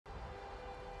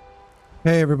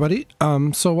Hey everybody,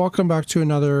 so welcome back to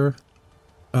another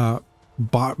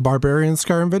Barbarian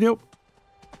Skyrim video.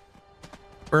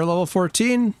 We're level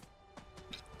 14.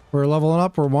 We're leveling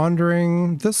up, we're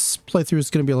wandering. This playthrough is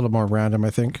going to be a little more random,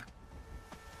 I think.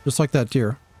 Just like that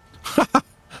deer.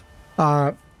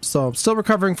 So I'm still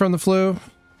recovering from the flu,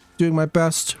 doing my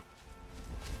best.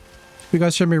 You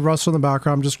guys hear me rustle in the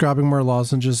background, I'm just grabbing more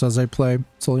lozenges as I play.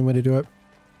 It's the only way to do it.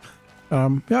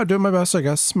 Yeah, doing my best, I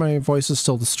guess. My voice is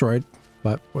still destroyed.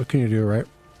 But what can you do, right?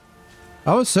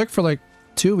 I was sick for like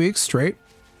 2 weeks straight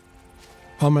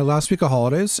on my last week of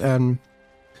holidays, and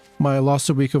I lost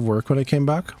a week of work when I came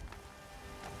back.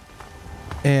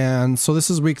 And so this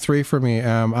is week 3 for me.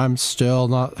 I'm still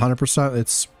not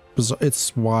 100%.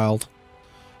 It's wild.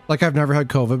 Like, I've never had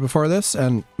COVID before this,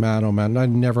 and man, oh man, I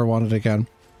never want it again.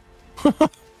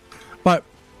 But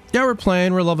yeah, we're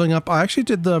playing, we're leveling up. I actually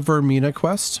did the Vermina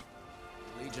quest.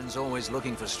 Always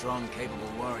looking for strong,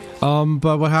 capable warriors.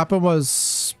 But what happened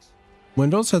was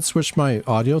Windows had switched my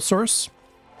audio source.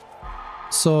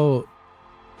 So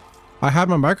I had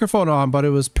my microphone on, but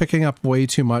it was picking up way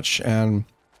too much, and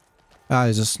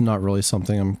it's just not really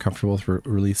something I'm comfortable with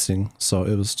releasing. So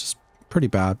it was just pretty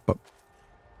bad. But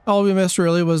all we missed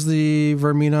really was the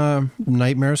Vermina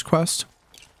Nightmares quest.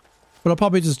 But I'll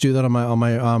probably just do that on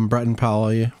my Breton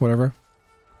Pally, whatever.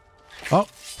 Oh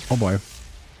boy.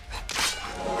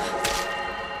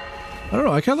 I don't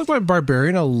know, I kind of like my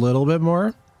Barbarian a little bit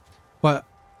more, but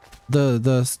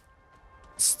the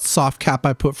soft cap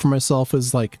I put for myself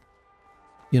is like,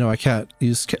 you know, I can't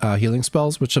use healing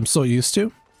spells, which I'm so used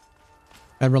to,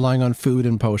 and relying on food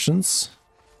and potions.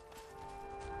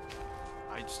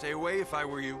 I'd stay away if I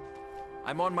were you.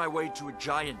 I'm on my way to a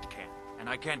giant camp, and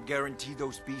I can't guarantee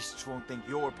those beasts won't think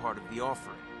you're part of the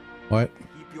offering. What?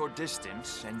 Keep your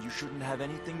distance, and you shouldn't have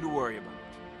anything to worry about.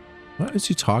 What is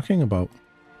he talking about?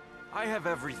 I have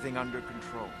everything under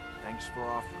control, thanks for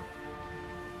offering.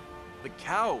 The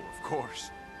cow, of course.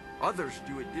 Others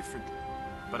do it differently.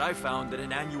 But I found that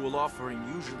an annual offering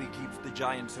usually keeps the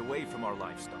giants away from our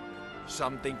livestock.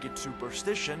 Some think it's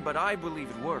superstition, but I believe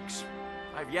it works.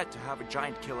 I've yet to have a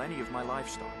giant kill any of my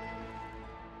livestock.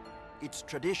 It's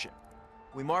tradition.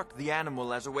 We mark the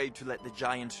animal as a way to let the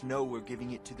giants know we're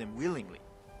giving it to them willingly.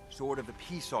 Sort of a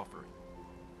peace offering.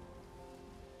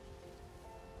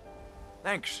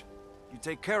 Thanks. You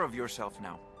take care of yourself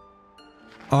now.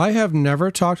 I have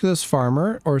never talked to this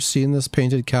farmer or seen this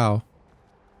painted cow.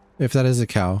 If that is a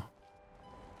cow.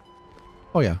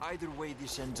 Oh yeah. Either way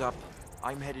this ends up,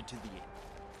 I'm headed to the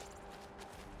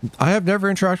inn. I have never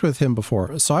interacted with him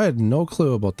before, so I had no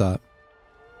clue about that.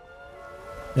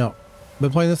 No.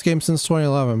 Been playing this game since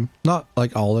 2011. Not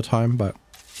like all the time, but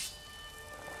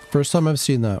first time I've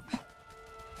seen that.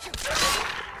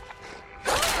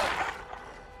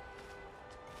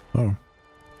 Oh.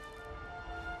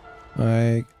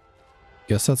 I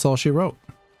guess that's all she wrote.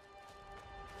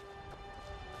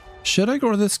 Should I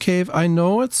go to this cave? I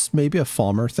know it's maybe a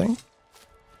Falmer thing.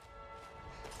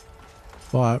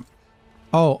 But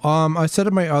I said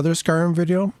in my other Skyrim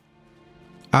video,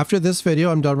 after this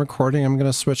video I'm done recording, I'm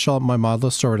gonna switch all my mod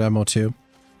list over to MO2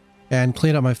 and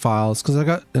clean up my files, because I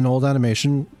got an old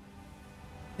animation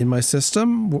in my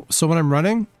system. So when I'm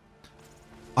running,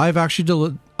 I've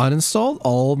actually uninstalled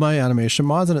all my animation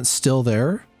mods and it's still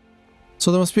there.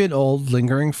 So there must be an old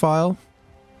lingering file.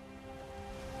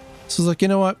 So I was like, you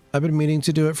know what? I've been meaning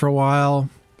to do it for a while.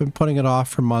 Been putting it off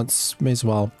for months. May as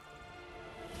well.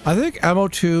 I think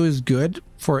MO2 is good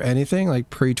for anything like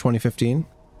pre-2015.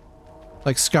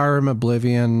 Like Skyrim,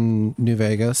 Oblivion, New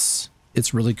Vegas.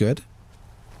 It's really good.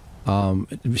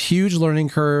 Huge learning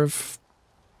curve.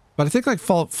 But I think like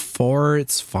Fallout 4,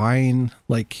 it's fine.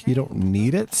 Like, you don't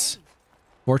need it.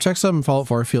 Vortex and Fallout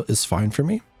 4 is fine for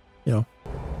me. You know.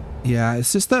 Yeah,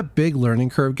 it's just that big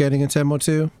learning curve getting into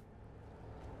MO2.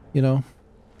 You know.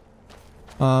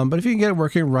 But if you can get it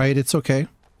working right, it's okay.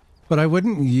 But I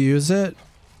wouldn't use it,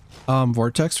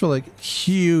 Vortex, for like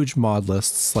huge mod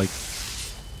lists. Like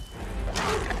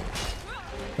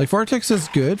Vortex is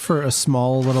good for a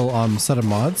small little set of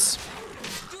mods.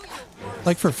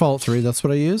 Like for Fallout 3, that's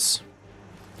what I use.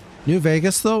 New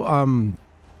Vegas though,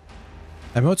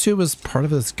 MO2 was part of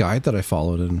this guide that I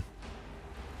followed and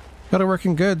got it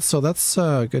working good, so that's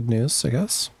good news, I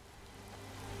guess.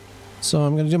 So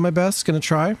I'm gonna do my best, gonna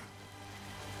try.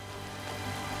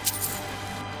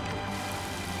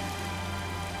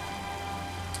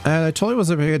 And I totally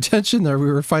wasn't paying attention there, we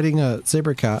were fighting a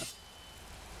saber cat.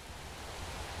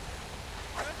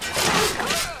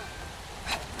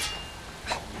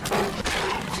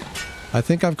 I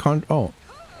think I've oh,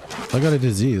 I got a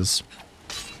disease.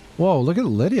 Whoa, look at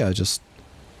Lydia just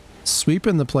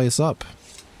sweeping the place up.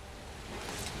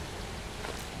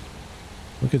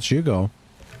 Look at you go.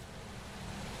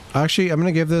 Actually, I'm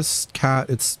gonna give this cat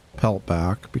its pelt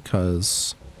back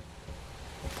because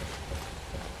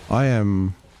I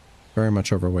am very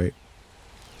much overweight.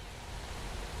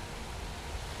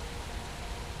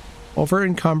 Over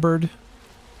encumbered,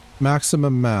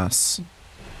 maximum mass.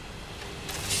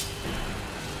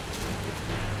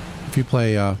 If you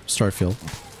play Starfield,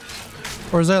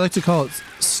 or as I like to call it,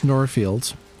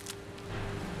 Snorfield.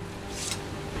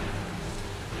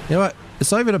 You know what?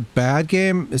 It's not even a bad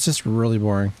game. It's just really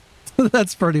boring.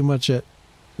 That's pretty much it.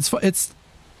 It's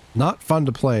not fun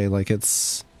to play. Like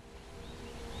it's,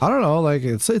 I don't know. Like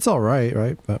it's all right,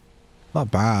 right? But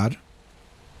not bad.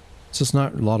 It's just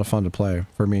not a lot of fun to play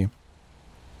for me.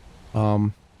 I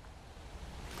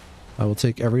will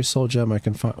take every soul gem I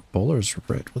can find. Bowler's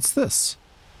Writ. What's this?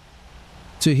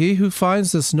 To he who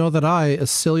finds this, know that I,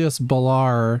 Asilius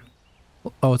Balar.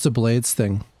 Oh, it's a Blades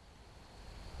thing.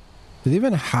 Do they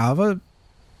even have a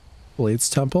Blades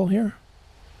temple here?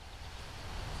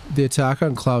 The attack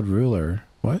on Cloud Ruler.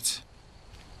 What?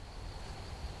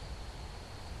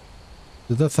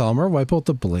 Did the Thalmor wipe out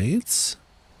the Blades?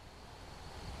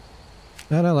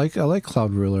 Man, I like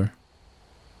Cloud Ruler.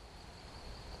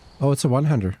 Oh, it's a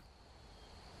one-hander.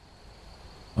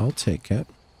 I'll take it.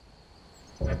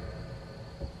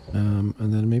 And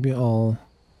then maybe I'll...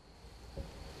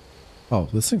 Oh,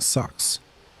 this thing sucks.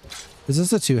 Is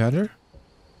this a two-hander?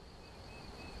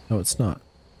 No, it's not.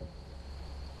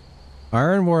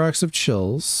 Iron War Axe of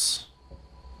Chills.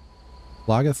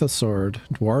 Lagatha Sword.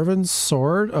 Dwarven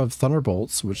Sword of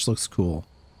Thunderbolts, which looks cool.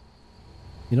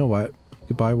 You know what?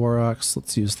 Goodbye, War Axe.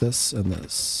 Let's use this and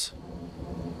this.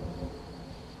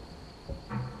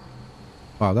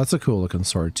 Wow, that's a cool looking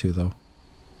sword too, though.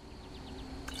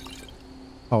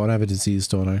 Oh, and I have a disease,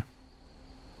 don't I?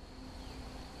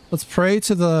 Let's pray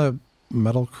to the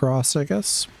metal cross, I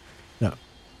guess. No.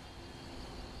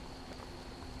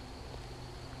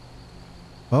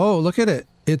 Oh, look at it.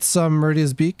 It's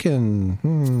Meridia's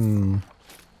beacon.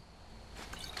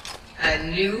 A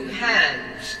new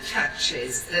hand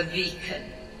touches the beacon.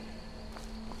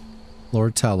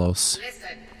 Lord Talos.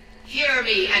 Listen, hear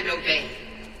me and obey.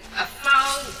 A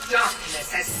foul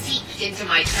darkness has seeped into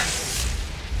my temple.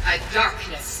 A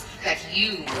darkness that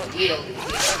you will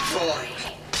destroy.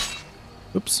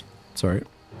 Oops, sorry.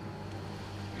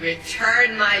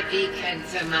 Return my beacon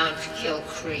to Mount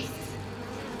Kilcreath.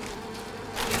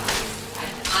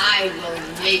 And I will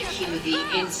make you the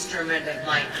instrument of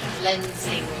my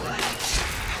cleansing light.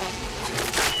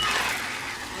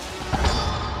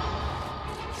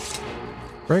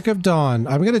 Break of Dawn.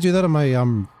 I'm gonna do that on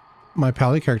my my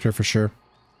Pally character for sure.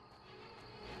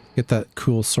 Get that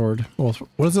cool sword. Well,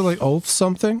 what is it, like oath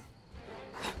something?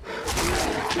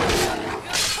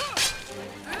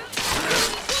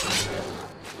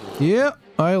 Yeah,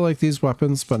 I like these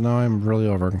weapons, but now I'm really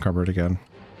over encumbered again.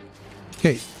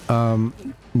 Okay,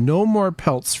 no more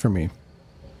pelts for me.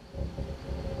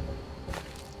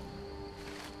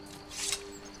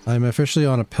 I'm officially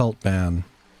on a pelt ban.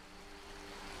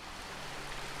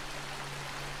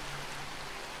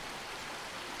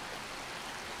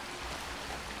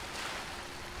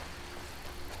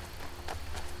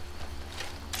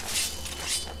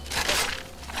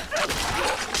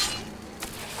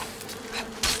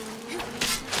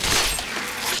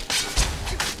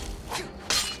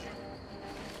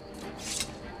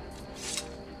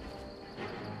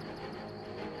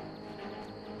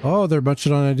 Oh, they're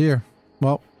bunching on a deer.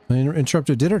 Well, I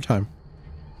interrupted dinner time.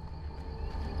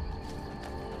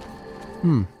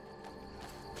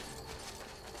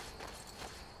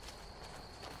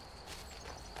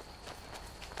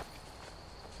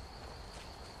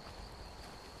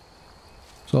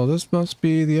 So this must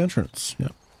be the entrance. Yeah.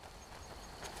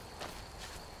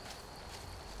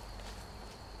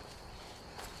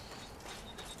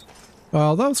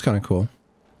 Well, that was kind of cool.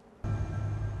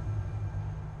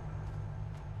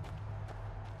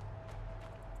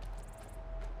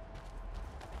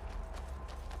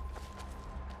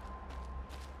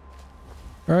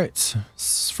 All right,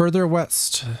 further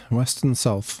west, west and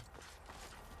south.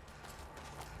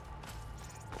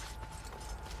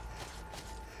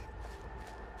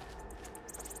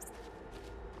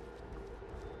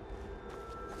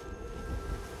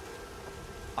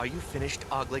 Are you finished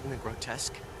ogling the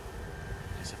grotesque?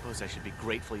 I suppose I should be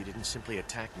grateful you didn't simply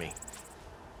attack me.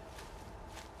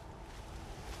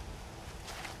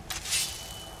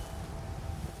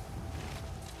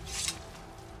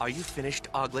 Are you finished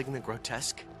ogling the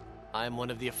grotesque? I am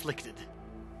one of the afflicted.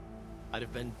 I'd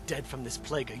have been dead from this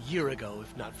plague a year ago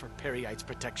if not for Perryite's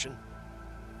protection.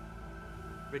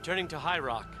 Returning to High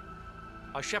Rock,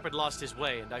 Our shepherd lost his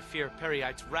way, and I fear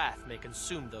Periite's wrath may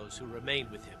consume those who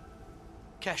remain with him.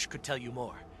 Kesh could tell you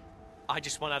more. I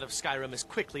just want out of Skyrim as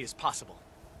quickly as possible.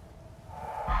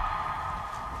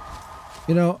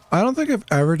 You know, I don't think I've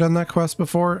ever done that quest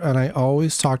before, and I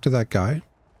always talk to that guy.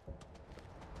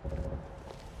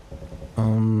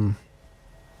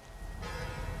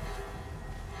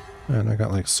 Man, I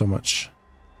got like so much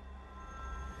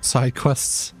side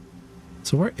quests.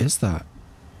 So where is that?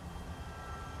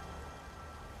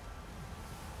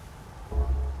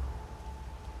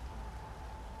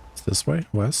 It's this way,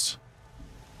 west.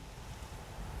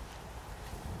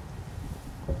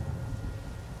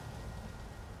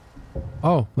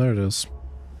 Oh, there it is.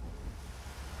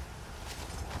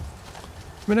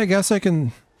 I mean, I guess I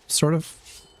can sort of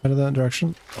head in that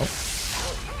direction. Oh.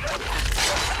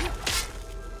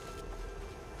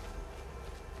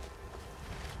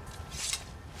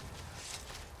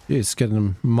 Jeez,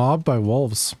 getting mobbed by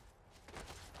wolves.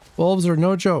 Wolves are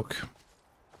no joke.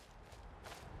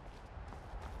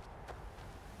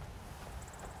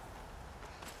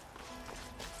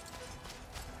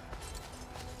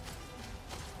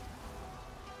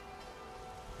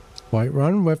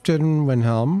 Whiterun, Wifton,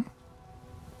 Windhelm.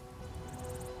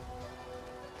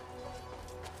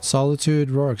 Solitude,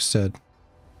 Rorikstead.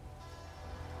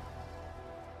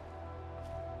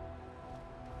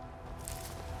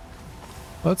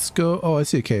 Let's go. Oh, I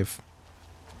see a cave.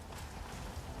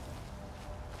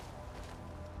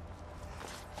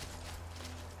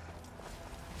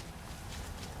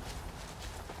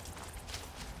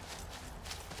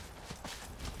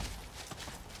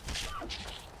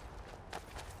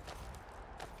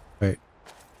 Wait.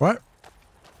 What?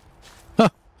 Huh.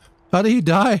 How did he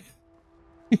die?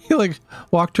 He like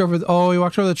walked over the, oh, he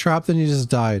walked over the trap, then he just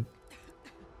died.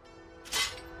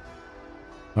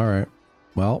 All right.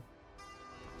 Well,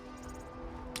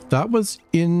 that was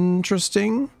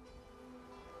interesting.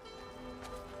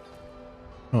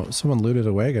 Oh, someone looted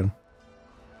a wagon.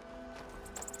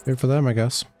 Good for them, I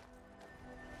guess.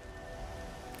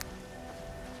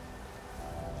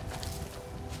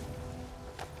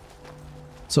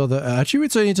 So the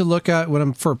attributes I need to look at when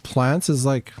I'm for plants is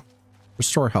like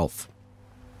restore health.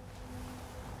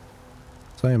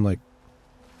 So I am like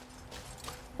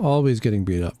always getting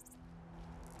beat up.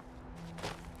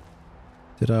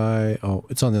 Did I? Oh,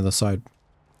 it's on the other side.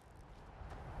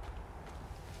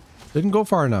 Didn't go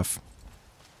far enough.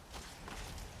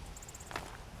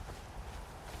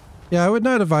 Yeah, I would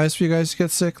not advise for you guys to get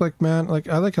sick. Like, man, like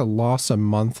I like lost a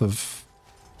month of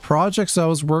projects I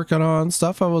was working on,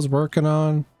 stuff I was working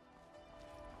on.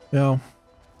 You know,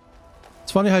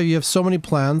 it's funny how you have so many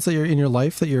plans that you're in your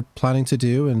life that you're planning to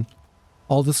do, and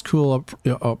all this cool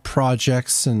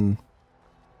projects and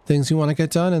things you want to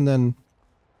get done, and then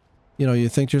you know, you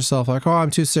think to yourself like, oh, I'm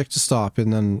too sick to stop.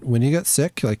 And then when you get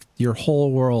sick, like your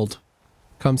whole world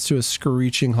comes to a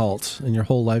screeching halt and your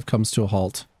whole life comes to a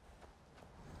halt.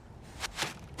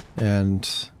 And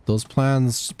those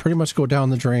plans pretty much go down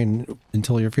the drain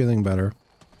until you're feeling better.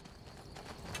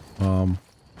 I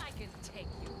can take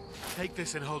you. Take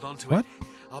this and hold on to What? it.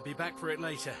 I'll be back for it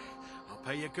later. I'll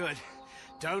pay you good.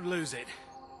 Don't lose it.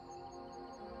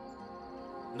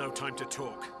 No time to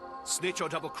talk. Snitch or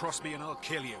double-cross me and I'll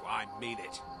kill you. I mean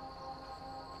it.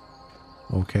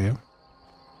 Okay.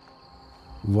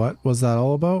 What was that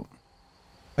all about?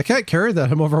 I can't carry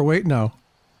that. I'm overweight now.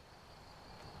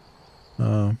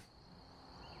 Do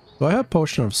I have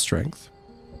Potion of Strength?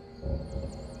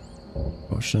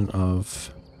 Potion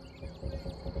of...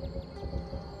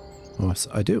 Oh, yes,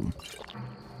 I do.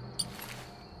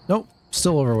 Nope.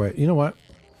 Still overweight. You know what?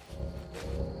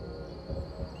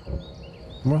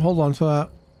 I'm gonna hold on to that.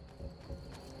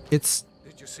 It's...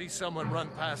 Did you see someone run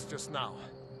past just now?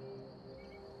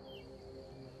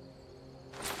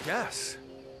 Yes.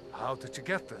 How did you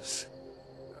get this?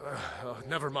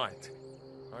 Never mind.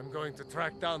 I'm going to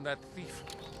track down that thief.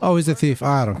 Oh, he's a thief.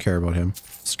 I don't care about him.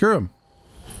 Screw him.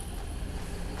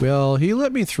 Will he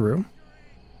let me through?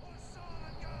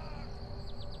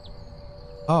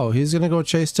 Oh, he's gonna go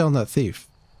chase down that thief.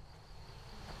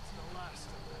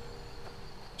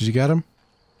 Did you get him?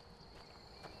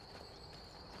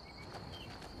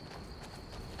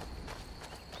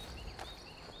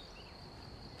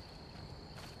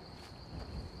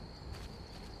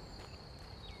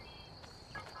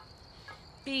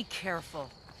 Be careful.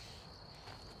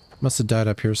 Must have died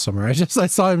up here somewhere. I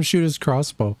saw him shoot his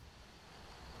crossbow.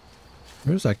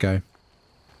 Where's that guy?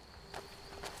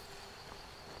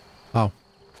 Oh.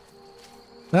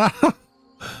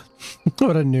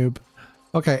 What a noob.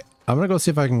 Okay, I'm gonna go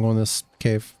see if I can go in this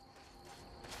cave.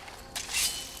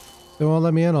 They won't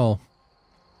let me in, I'll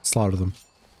slaughter them.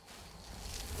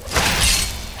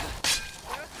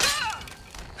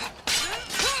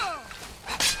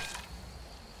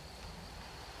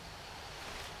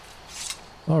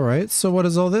 Alright, so what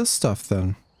is all this stuff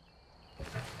then?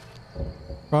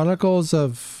 Chronicles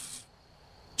of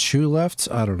Chew Left?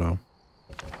 I don't know.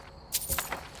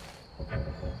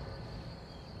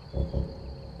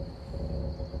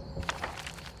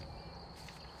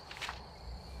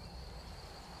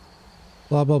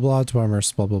 Blah blah blah,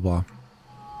 Dwarmers, blah blah blah.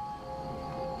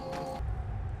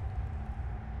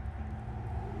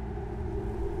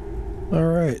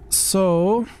 Alright,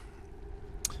 so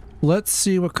let's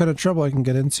see what kind of trouble I can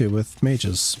get into with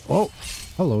mages. Oh,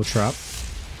 hello, trap.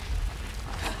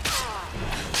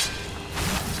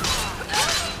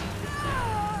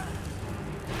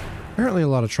 Apparently a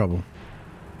lot of trouble.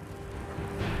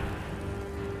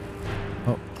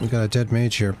 Oh, we got a dead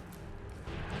mage here.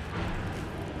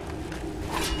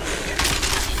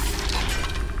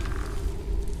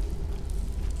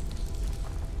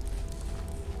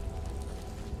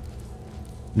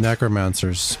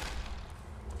 Necromancers.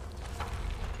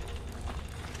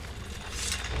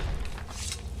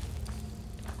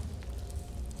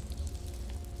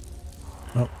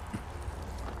 Oh.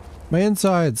 My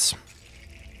insides.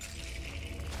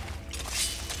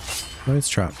 Nice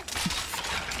trap.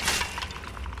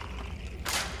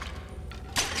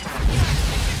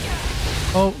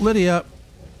 Oh, Lydia.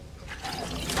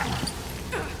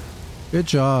 Good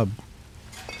job.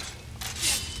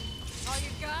 All you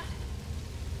got?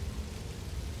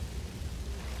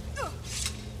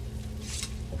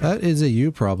 That is a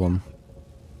you problem.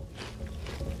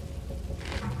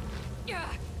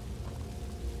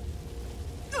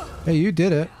 Hey, you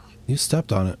did it. You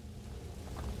stepped on it.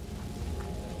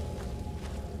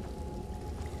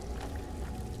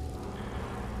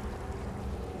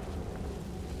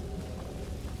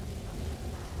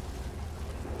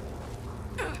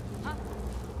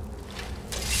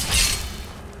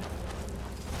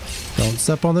 Don't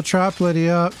step on the trap,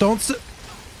 Lydia. Don't step.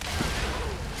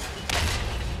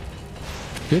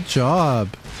 Good job.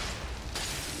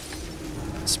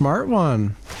 Smart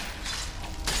one.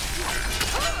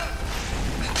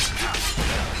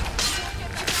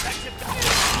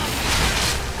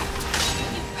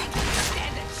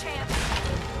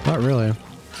 Not really.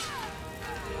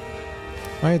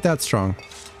 I ain't that strong.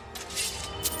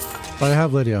 But I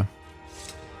have Lydia.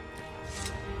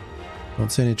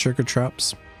 Don't see any trigger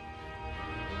traps.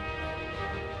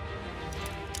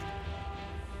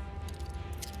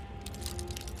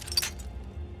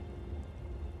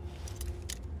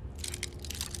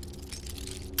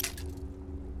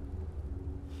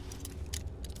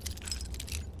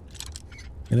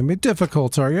 Gonna be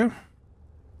difficult, are you?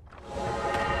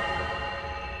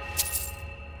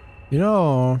 You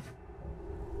know,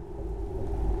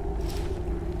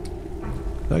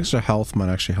 extra health might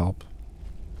actually help.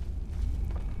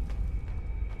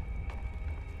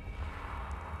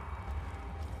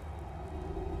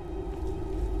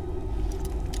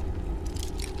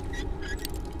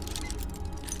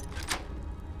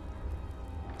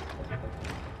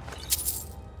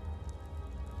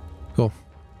 Cool.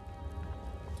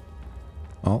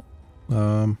 Oh,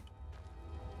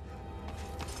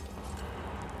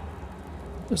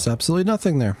 there's absolutely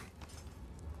nothing there.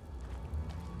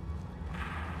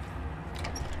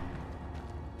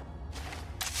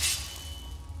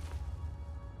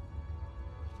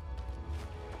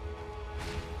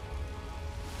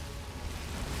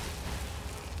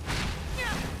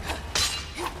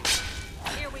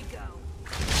 Here we go.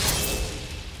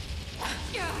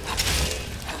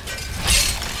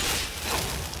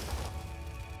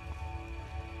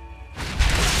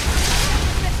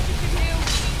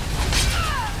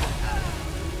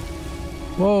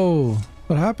 Whoa,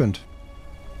 what happened?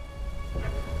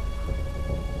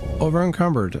 Over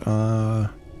encumbered. So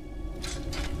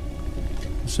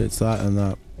it's that and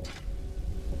that.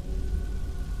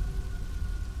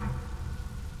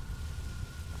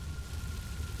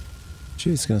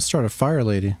 Geez, gonna start a fire,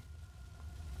 lady.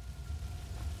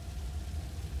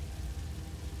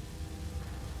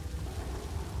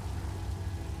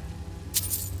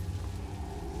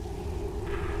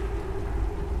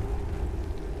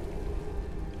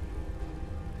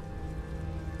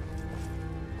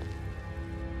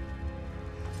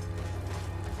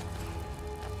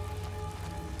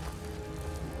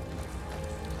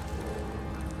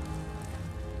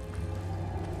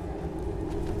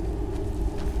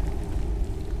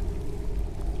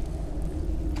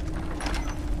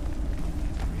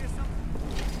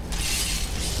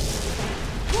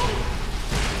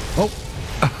 Oh,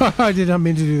 I did not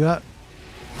mean to do that.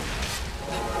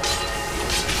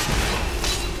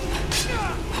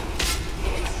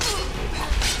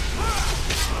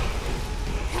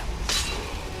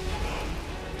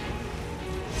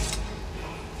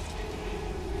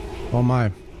 Oh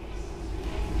my.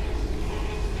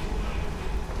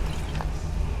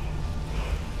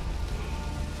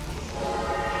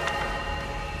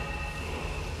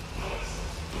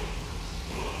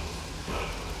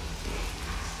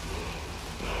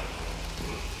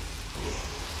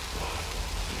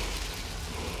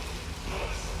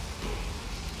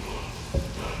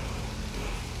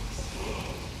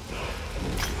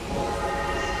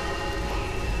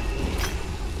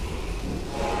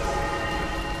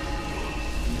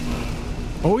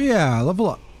 Oh yeah, level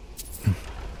up.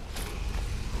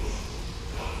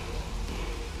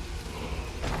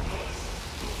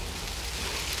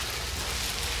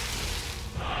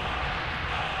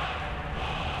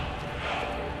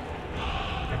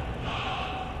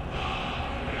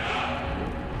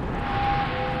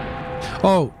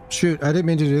 Oh, shoot, I didn't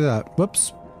mean to do that.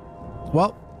 Whoops.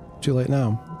 Well, too late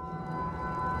now.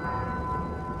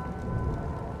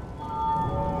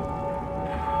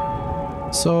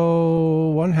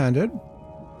 So, one-handed.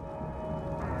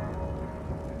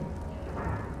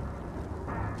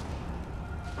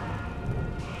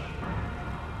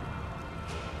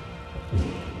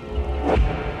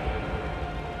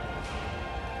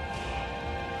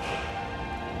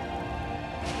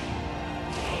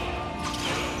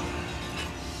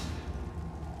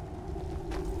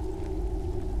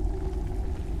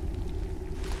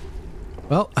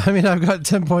 Well, I mean, I've got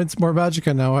 10 points more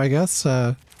magicka now, I guess.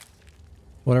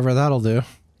 Whatever that'll do.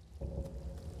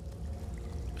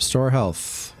 Restore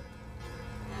health.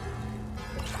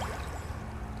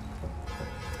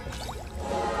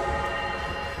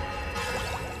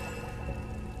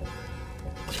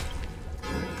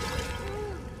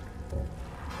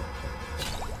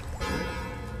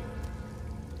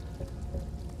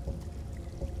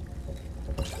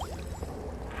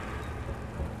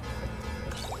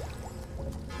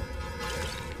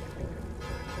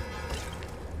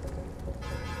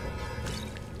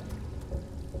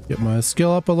 Get my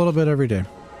skill up a little bit every day.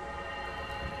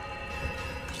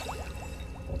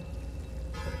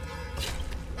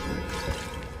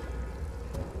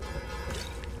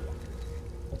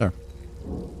 There.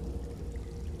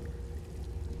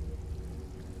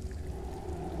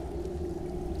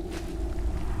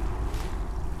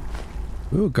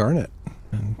 Ooh, garnet.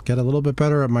 And get a little bit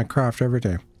better at my craft every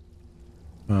day.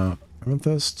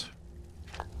 Amethyst.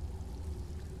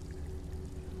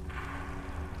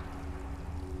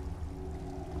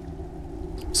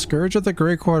 Scourge of the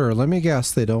Grey Quarter. Let me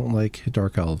guess, they don't like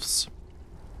dark elves.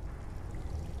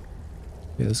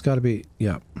 Yeah, this gotta be...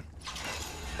 yeah.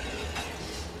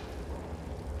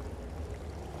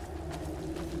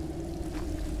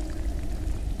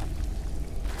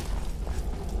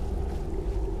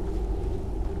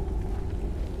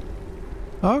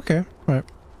 Oh, okay, right.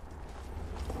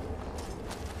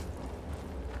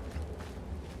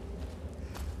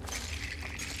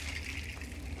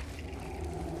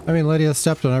 I mean, Lydia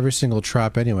stepped on every single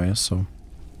trap anyway, so...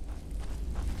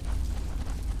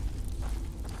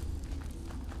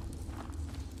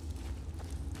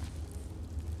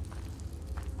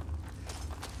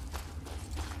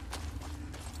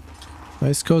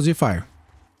 Nice cozy fire.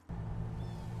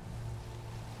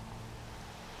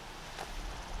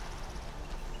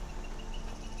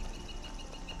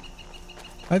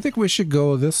 I think we should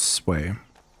go this way.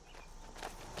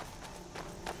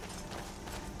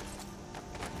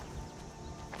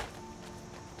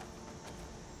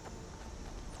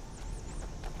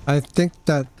 I think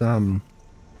that,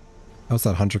 how's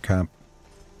that hunter camp?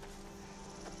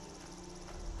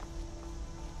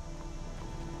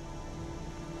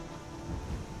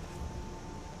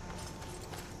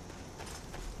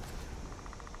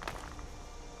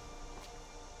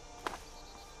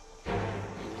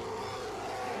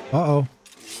 Uh-oh.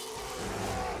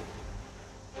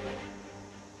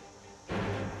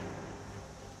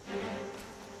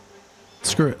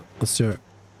 Screw it. Let's do it.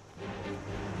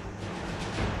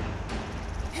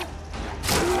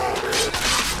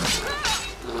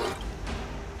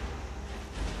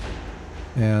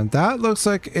 And that looks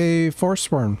like a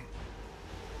Forsworn.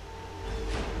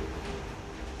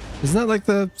 Isn't that like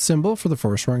the symbol for the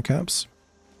Forsworn camps?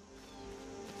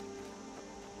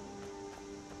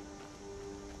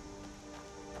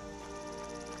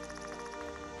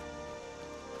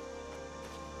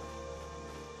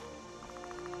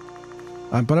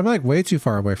 But I'm like way too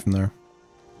far away from there.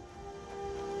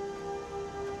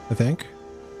 I think.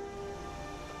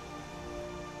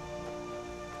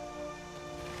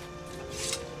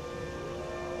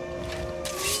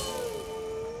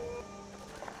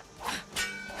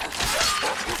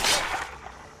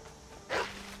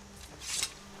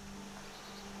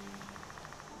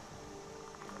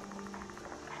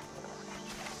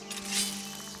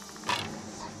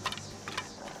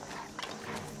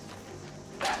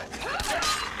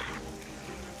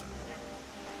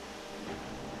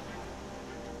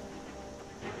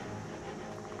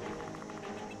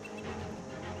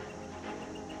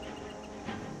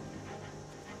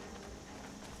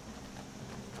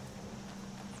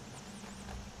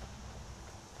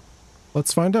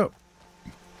 Let's find out.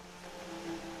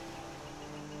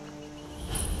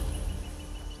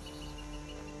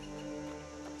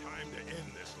 Time to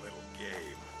end this little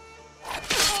game.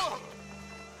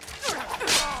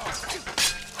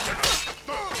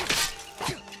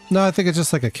 No, I think it's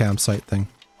just like a campsite thing.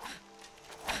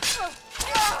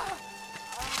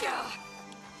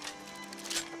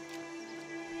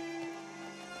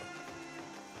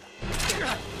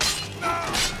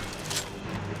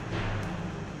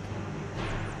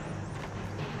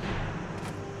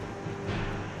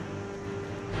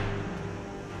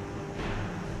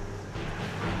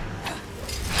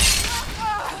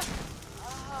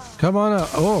 Come on out.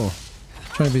 Oh,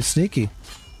 trying to be sneaky.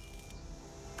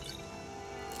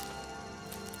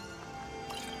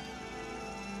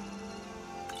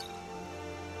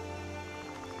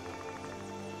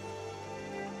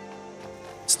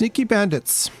 Sneaky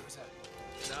bandits.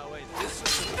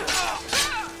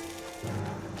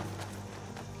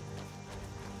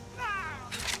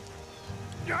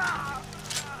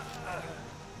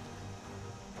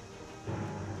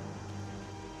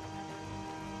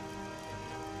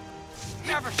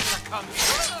 Never should have come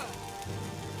here.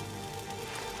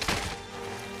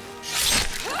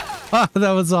 Ah,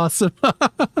 that was awesome.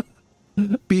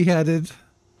 Beheaded.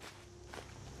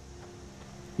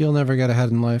 You'll never get ahead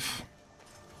in life.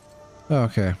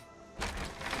 Okay.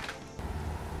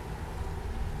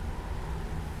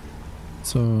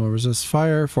 So resist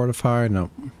fire, fortify, no.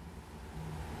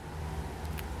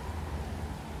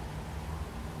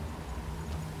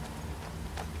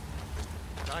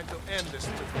 Time to end this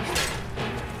little game.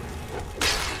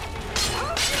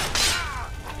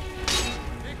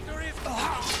 Victory is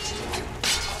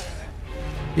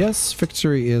Yes,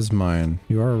 victory is mine.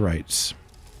 You are right.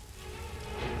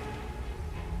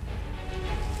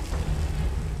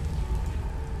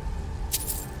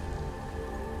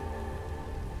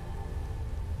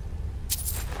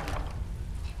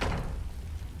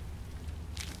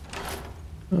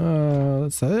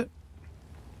 That's that it?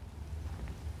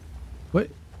 What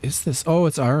is this? Oh,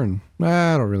 it's iron.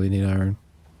 I don't really need iron.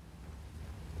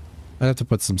 I'd have to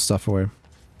put some stuff away.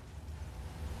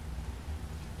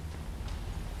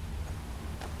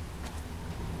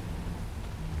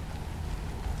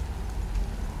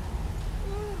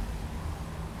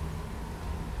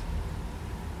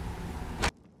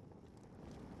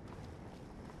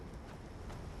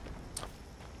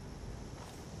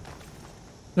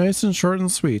 Nice and short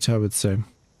and sweet, I would say.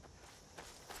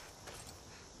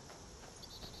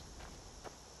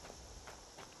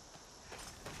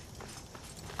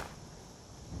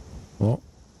 Well.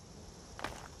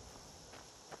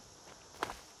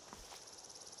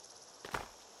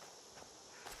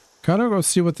 Kind of go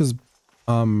see what this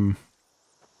Nordic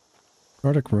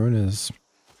ruin is.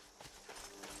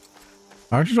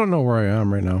 I actually don't know where I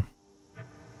am right now.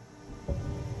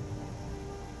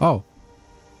 Oh.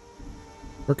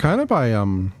 We're kind of by,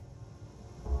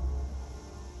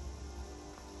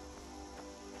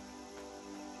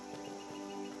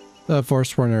 the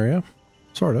Forsworn area.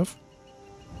 Sort of.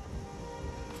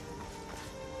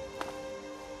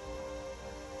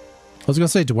 I was gonna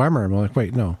say Dwemer. I'm like,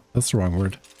 wait, no. That's the wrong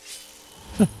word.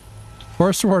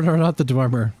 Forsworn are not the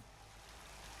Dwemer.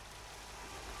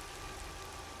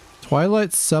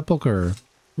 Twilight Sepulchre.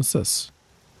 What's this?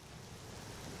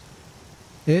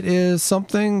 It is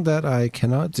something that I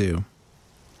cannot do.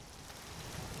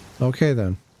 Okay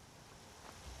then.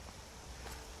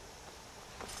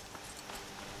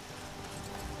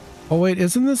 Oh wait,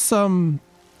 isn't this thing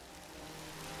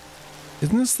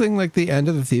like the end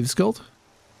of the Thieves Guild?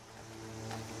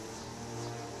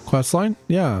 Questline?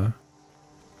 Yeah.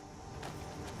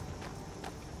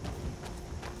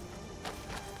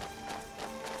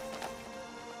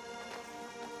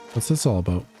 What's this all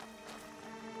about?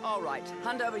 All right,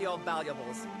 hand over your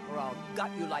valuables, or I'll gut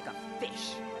you like a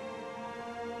fish.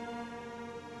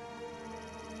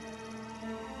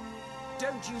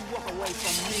 Don't you walk away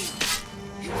from me.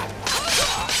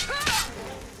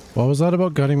 What was that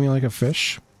about gutting me like a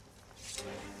fish?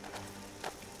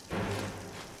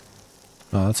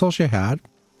 Oh, that's all she had.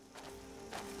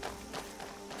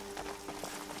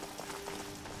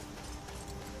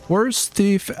 Worst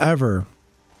thief ever.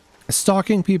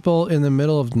 Stalking people in the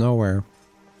middle of nowhere.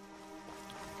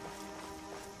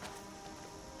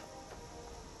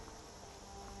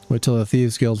 Wait till the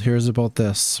Thieves Guild hears about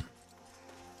this.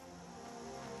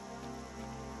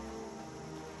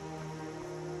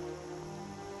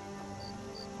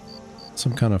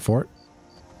 Some kind of fort.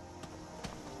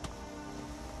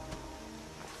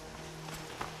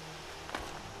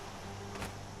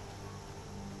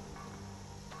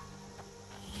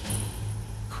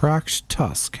 Cracked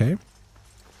tusk, okay?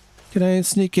 Can I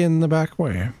sneak in the back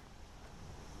way?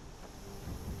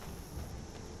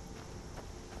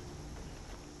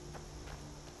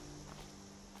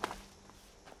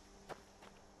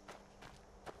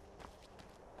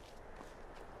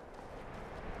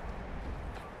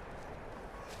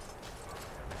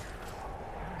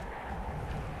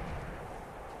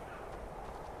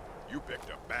 You picked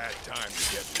a bad time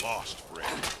to get lost,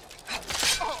 friend.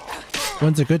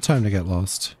 When's a good time to get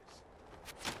lost?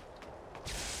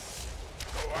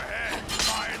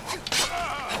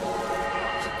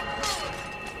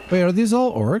 Wait, are these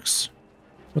all orcs?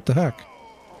 What the heck?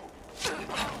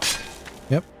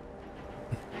 Yep.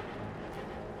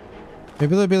 Maybe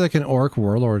there'll be like an orc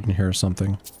warlord in here or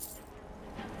something.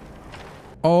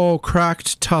 Oh,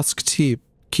 cracked tusk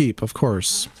keep, of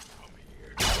course.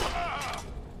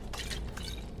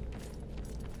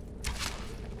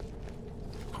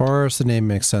 Of course, the name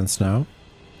makes sense now.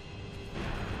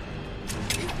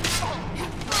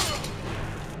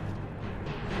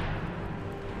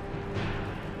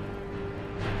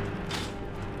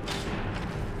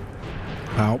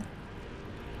 Ow.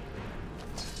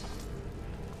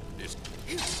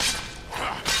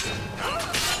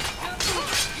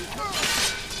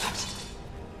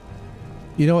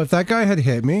 You know, if that guy had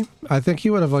hit me, I think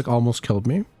he would have like almost killed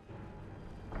me.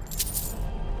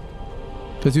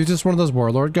 Because he's just one of those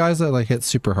warlord guys that like hit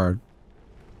super hard.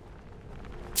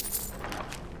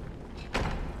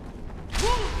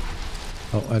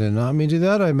 Oh, I did not mean to do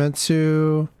that. I meant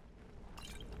to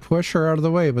push her out of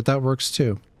the way, but that works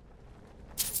too.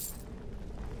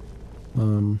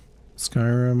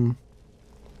 Skyrim.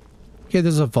 Okay,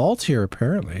 there's a vault here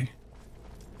apparently.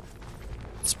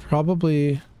 It's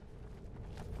probably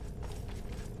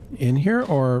in here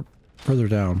or further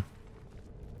down.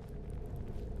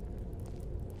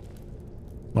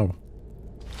 Oh.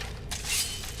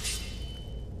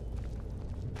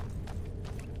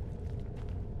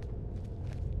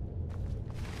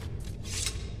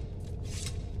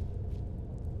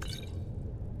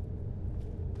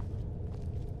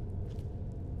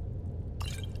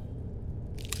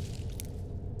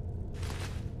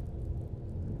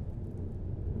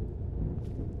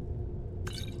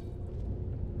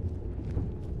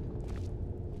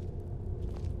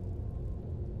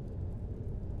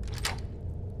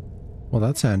 Well,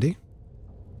 that's handy.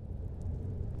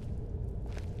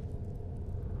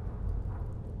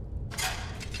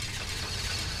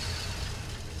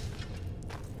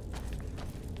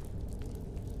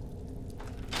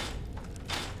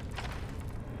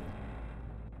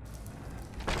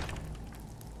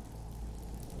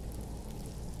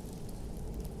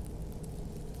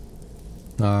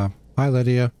 Hi,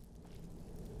 Lydia.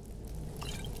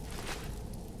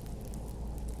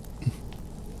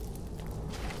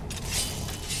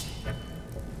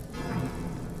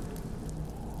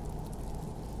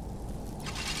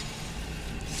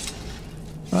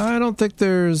 I don't think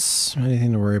there's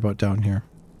anything to worry about down here.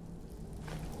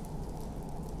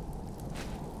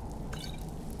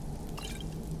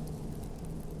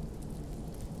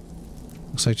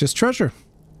 Looks like just treasure.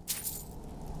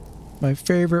 My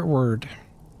favorite word.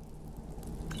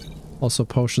 Also,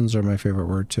 potions are my favorite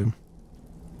word too.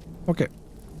 Okay.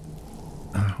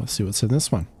 Let's see what's in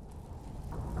this one.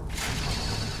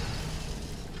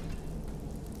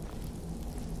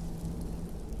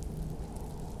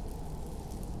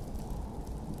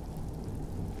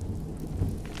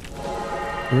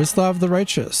 Rislav the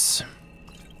Righteous.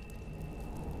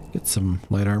 Get some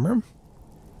light armor.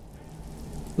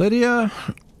 Lydia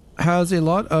has a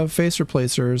lot of face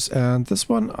replacers, and this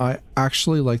one I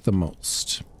actually like the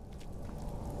most.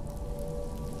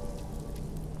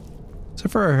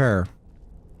 Except for her hair.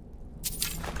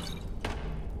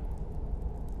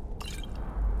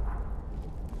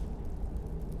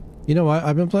 You know what?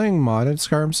 I've been playing modded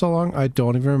Skyrim so long, I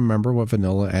don't even remember what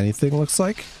vanilla anything looks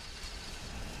like.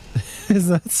 Is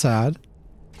that sad?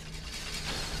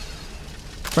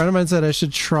 A friend of mine said I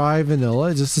should try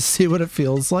vanilla just to see what it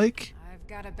feels like.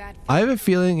 I have a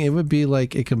feeling it would be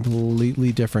like a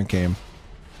completely different game.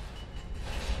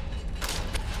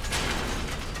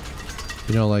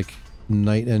 You know, like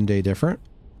night and day different.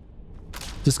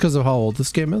 Just because of how old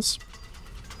this game is.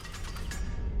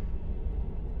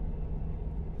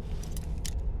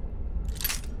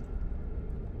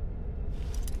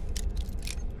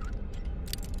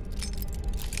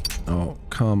 Oh,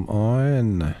 come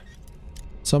on.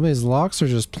 Some of these locks are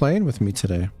just playing with me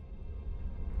today.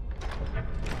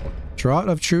 Draught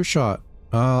of True Shot.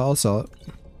 I'll sell it.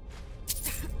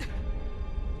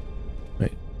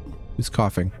 Wait. Who's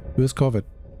coughing? Who has COVID?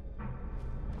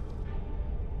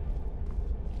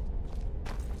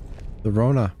 The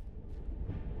Rona.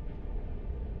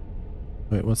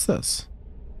 Wait, what's this?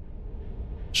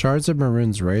 Shards of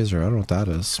Maroon's Razor. I don't know what that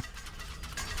is.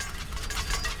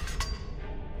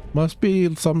 Must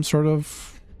be some sort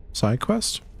of side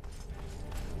quest.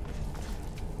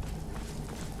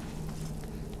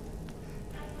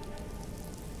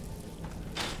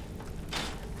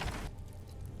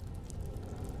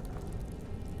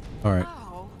 All right.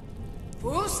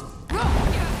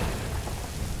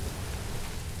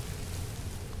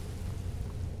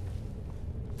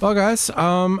 Well, guys,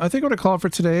 I think I'm gonna call it for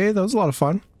today. That was a lot of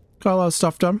fun. Got a lot of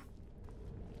stuff done.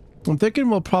 I'm thinking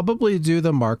we'll probably do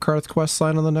the Markarth quest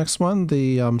line on the next one,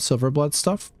 the Silverblood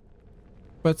stuff.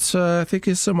 But thank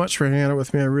you so much for hanging out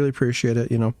with me. I really appreciate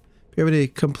it. You know, if you have any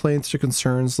complaints or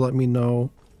concerns, let me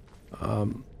know. Let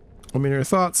me know your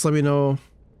thoughts. Let me know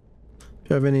if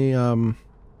you have any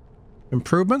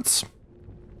improvements.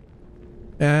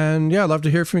 And yeah, I'd love to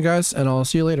hear from you guys, and I'll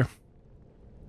see you later.